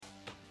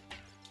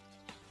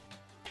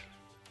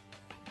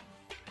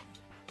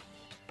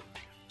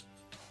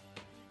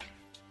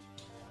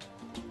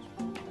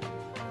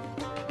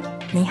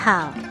你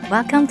好,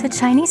 welcome to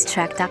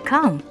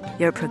ChineseTrack.com,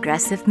 your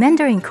progressive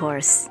Mandarin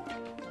course.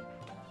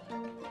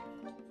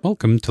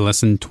 Welcome to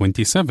Lesson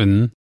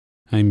 27.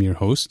 I'm your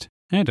host,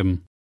 Adam.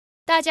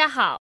 大家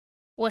好，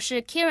我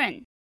是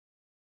Kieran.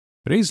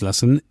 Today's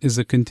lesson is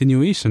a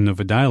continuation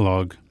of a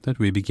dialogue that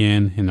we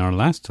began in our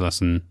last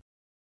lesson.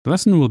 The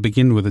lesson will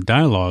begin with a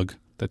dialogue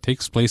that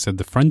takes place at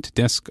the front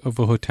desk of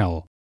a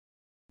hotel.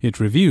 It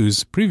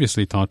reviews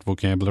previously taught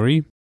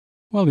vocabulary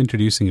while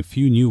introducing a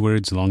few new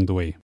words along the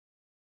way.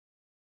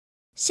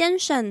 先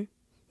生，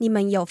你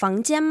们有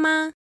房间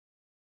吗？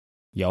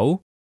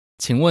有，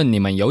请问你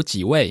们有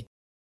几位？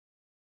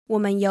我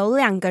们有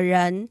2个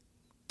人，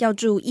要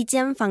住一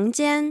间房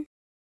间。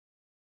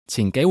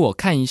请给我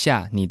看一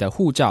下你的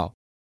护照。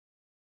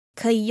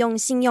可以用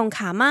信用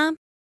卡吗？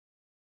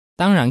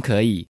当然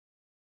可以。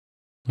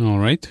All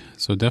right,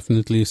 so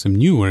definitely some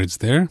new words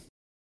there.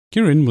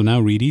 Kieran will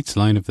now read each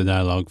line of the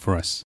dialogue for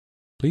us.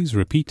 Please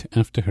repeat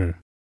after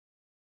her.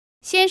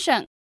 先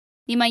生，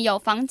你们有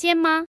房间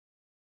吗？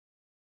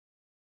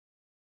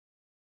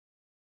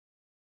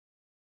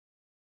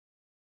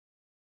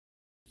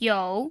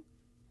有，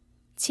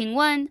请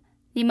问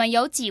你们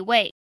有几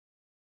位？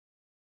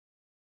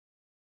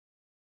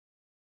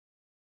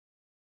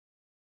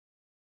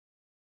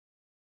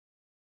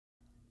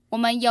我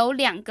们有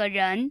2个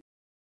人，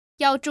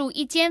要住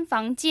一间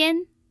房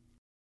间。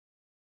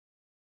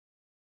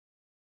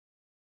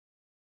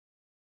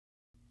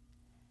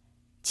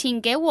请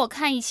给我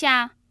看一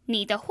下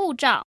你的护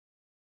照。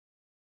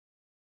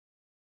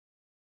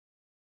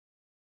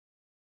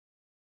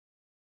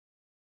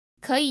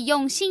可以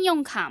用信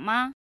用卡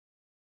吗？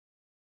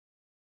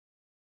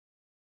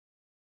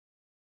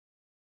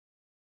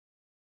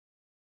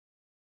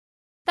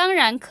当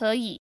然可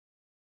以。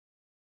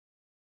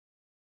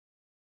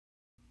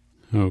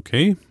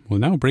Okay, we'll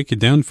now break it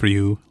down for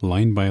you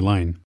line by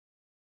line.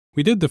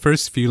 We did the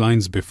first few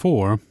lines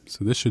before,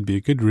 so this should be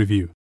a good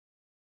review.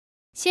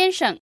 先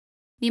生，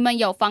你们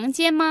有房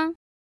间吗？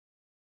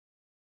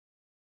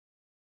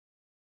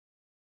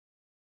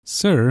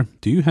 Sir,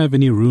 do you have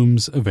any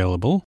rooms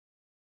available?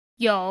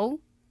 有，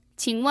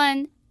请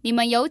问你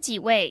们有几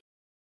位？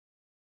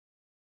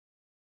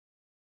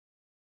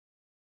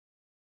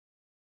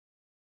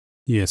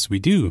 Yes, we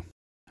do.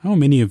 How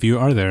many of you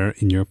are there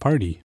in your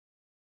party?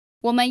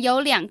 我们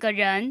有2个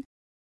人，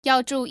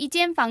要住一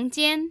间房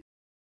间。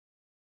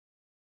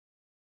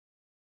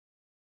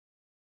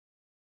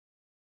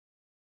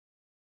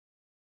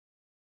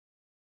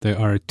There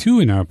are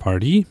 2 in our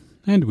party,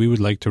 and we would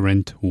like to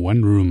rent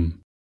 1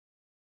 room.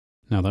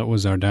 Now that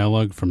was our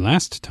dialogue from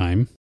last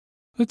time.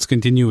 Let's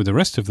continue with the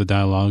rest of the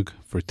dialogue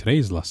for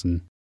today's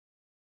lesson.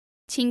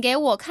 请给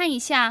我看一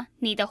下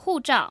你的护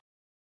照。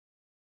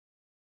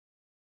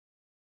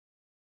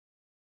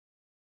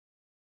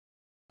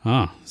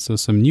So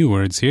some new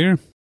words here.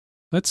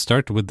 Let's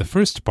start with the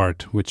first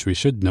part, which we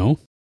should know.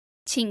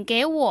 请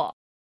给我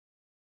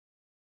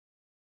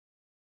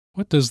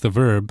What does the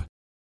verb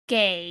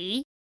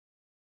给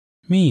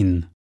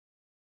mean?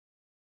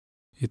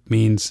 It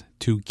means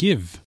to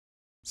give.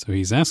 So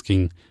he's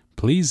asking,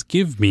 please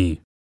give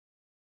me.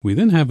 We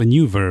then have a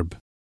new verb.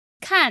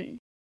 看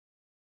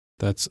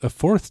That's a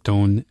 4th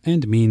tone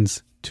and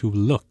means to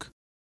look.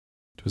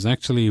 It was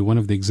actually one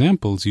of the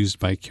examples used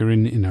by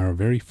Kieran in our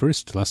very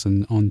first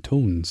lesson on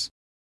tones.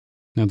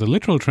 Now, the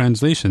literal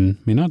translation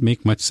may not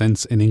make much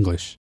sense in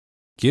English.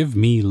 Give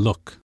me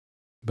look.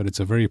 But it's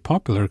a very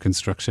popular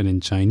construction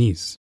in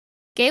Chinese.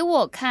 给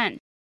我看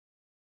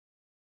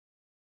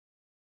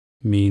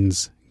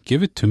Means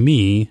give it to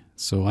me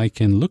so I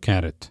can look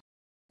at it.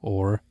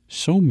 Or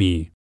show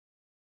me.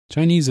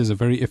 Chinese is a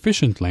very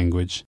efficient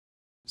language,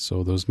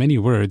 so those many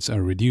words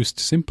are reduced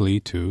simply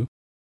to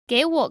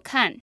给我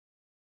看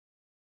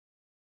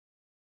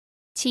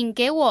请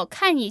给我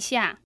看一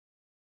下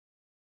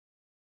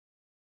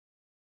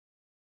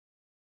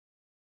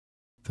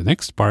The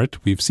next part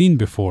we've seen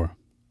before.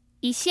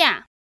 一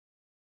下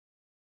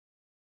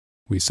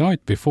We saw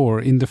it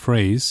before in the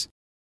phrase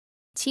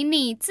请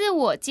你自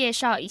我介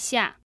绍一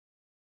下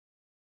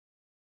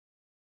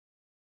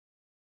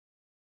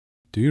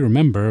Do you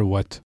remember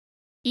what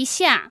一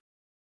下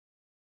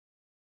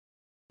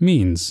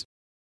means?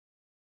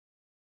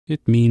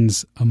 It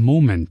means a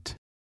moment.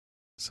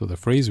 So the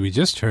phrase we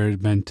just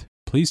heard meant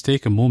please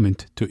take a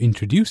moment to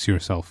introduce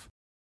yourself.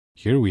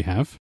 Here we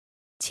have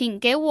请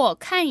给我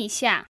看一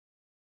下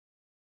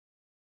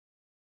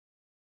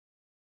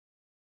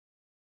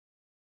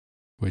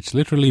which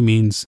literally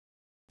means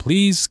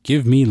please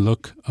give me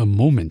look a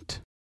moment,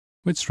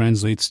 which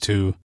translates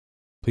to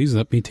please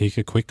let me take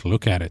a quick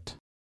look at it.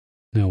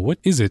 Now, what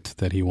is it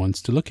that he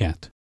wants to look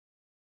at?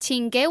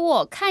 请给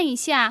我看一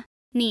下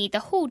你的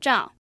护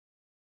照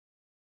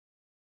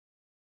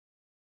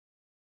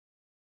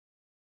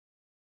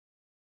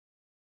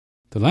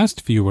The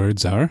last few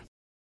words are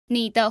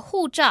你的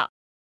护照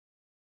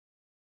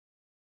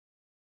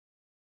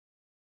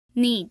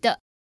你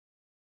的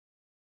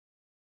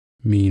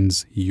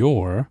means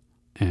your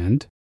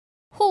and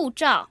护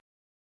照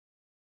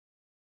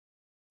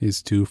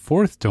is 2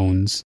 4th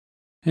tones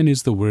and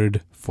is the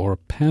word for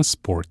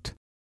passport.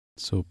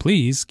 So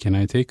please, can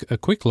I take a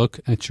quick look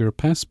at your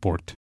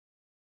passport?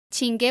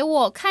 请给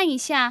我看一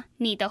下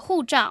你的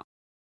护照。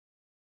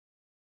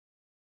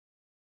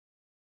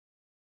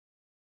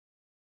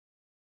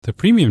The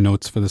premium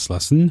notes for this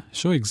lesson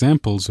show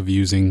examples of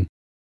using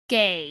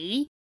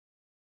给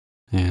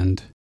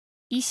and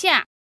一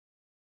下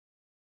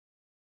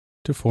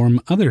to form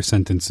other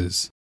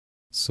sentences.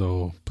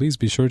 So please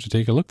be sure to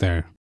take a look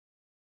there.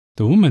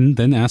 The woman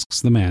then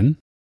asks the man,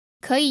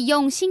 可以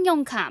用信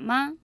用卡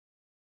吗？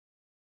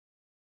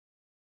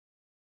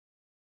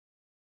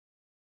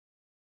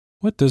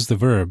 What does the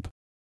verb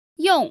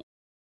用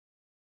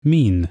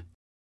mean?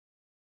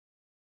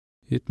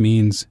 It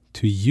means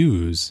to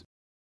use.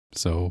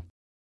 So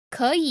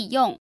可以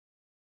用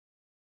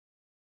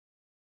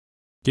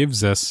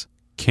gives us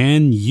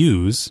can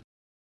use.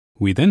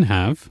 We then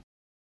have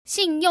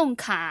信用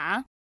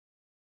卡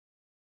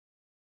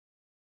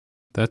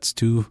that's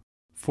two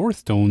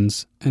fourth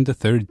tones and a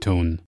third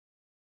tone.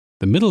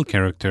 The middle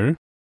character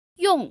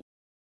用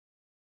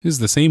is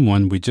the same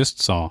one we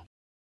just saw,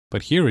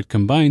 but here it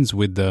combines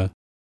with the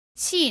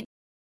信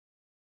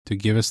to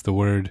give us the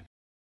word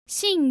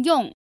信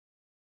用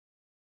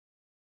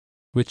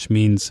which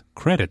means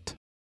credit.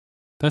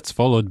 That's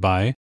followed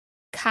by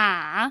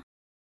卡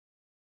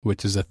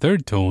which is a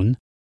third tone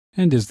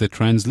and is the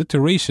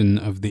transliteration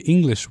of the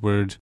English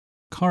word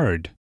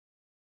card.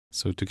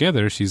 So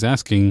together she's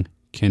asking,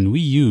 can we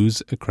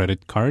use a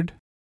credit card?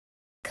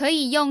 可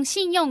以用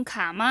信用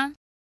卡吗？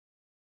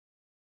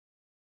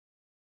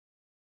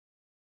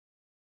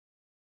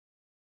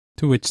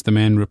 To which the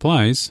man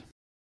replies,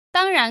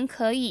 当然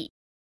可以。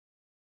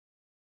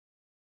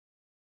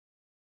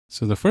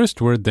 So the first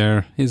word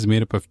there is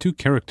made up of two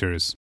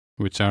characters,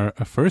 which are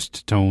a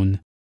first tone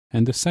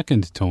and a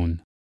second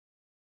tone.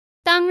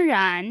 当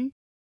然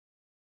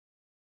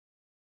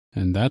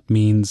And that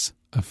means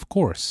of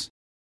course.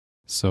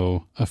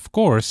 So, of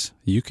course,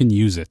 you can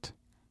use it.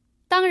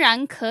 当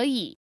然可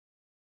以。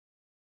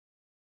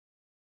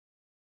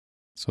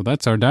 So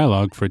that's our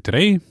dialogue for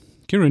today.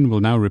 Kiran will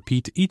now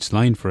repeat each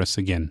line for us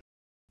again.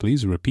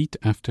 Please repeat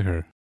after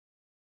her.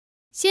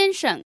 先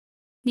生，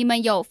你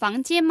们有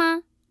房间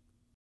吗？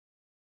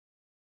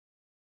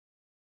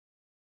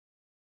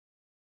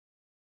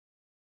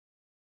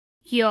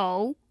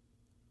有，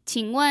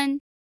请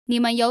问你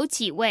们有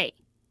几位？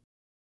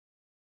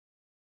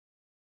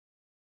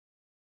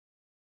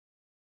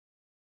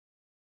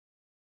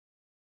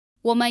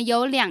我们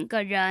有2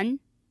个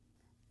人，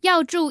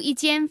要住一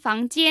间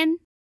房间。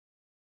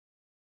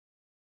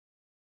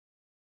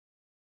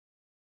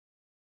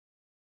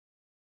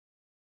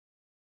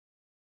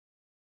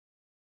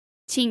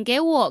请给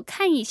我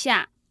看一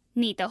下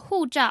你的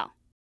护照。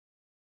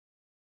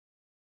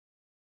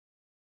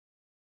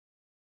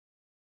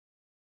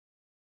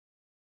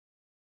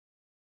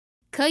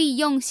可以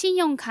用信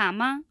用卡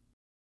吗？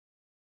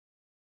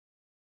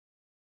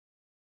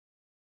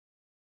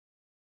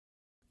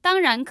当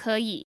然可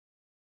以。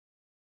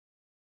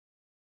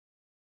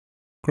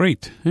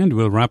Great, and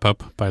we'll wrap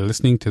up by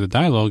listening to the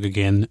dialogue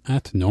again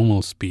at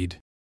normal speed.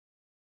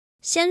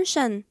 先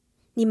生，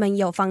你们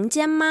有房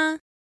间吗？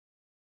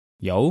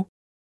有，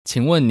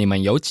请问你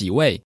们有几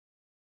位？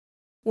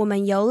我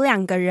们有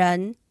2个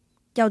人，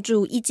要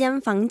住一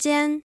间房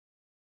间。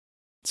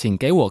请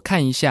给我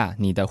看一下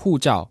你的护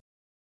照。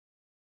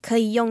可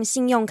以用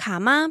信用卡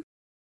吗？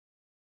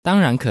当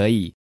然可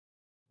以。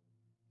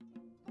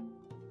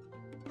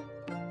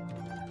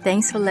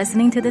Thanks for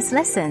listening to this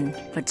lesson.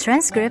 For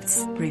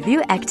transcripts,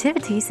 review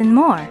activities, and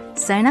more,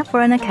 sign up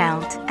for an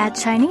account at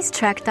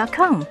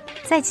ChineseTrack.com.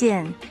 再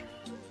见。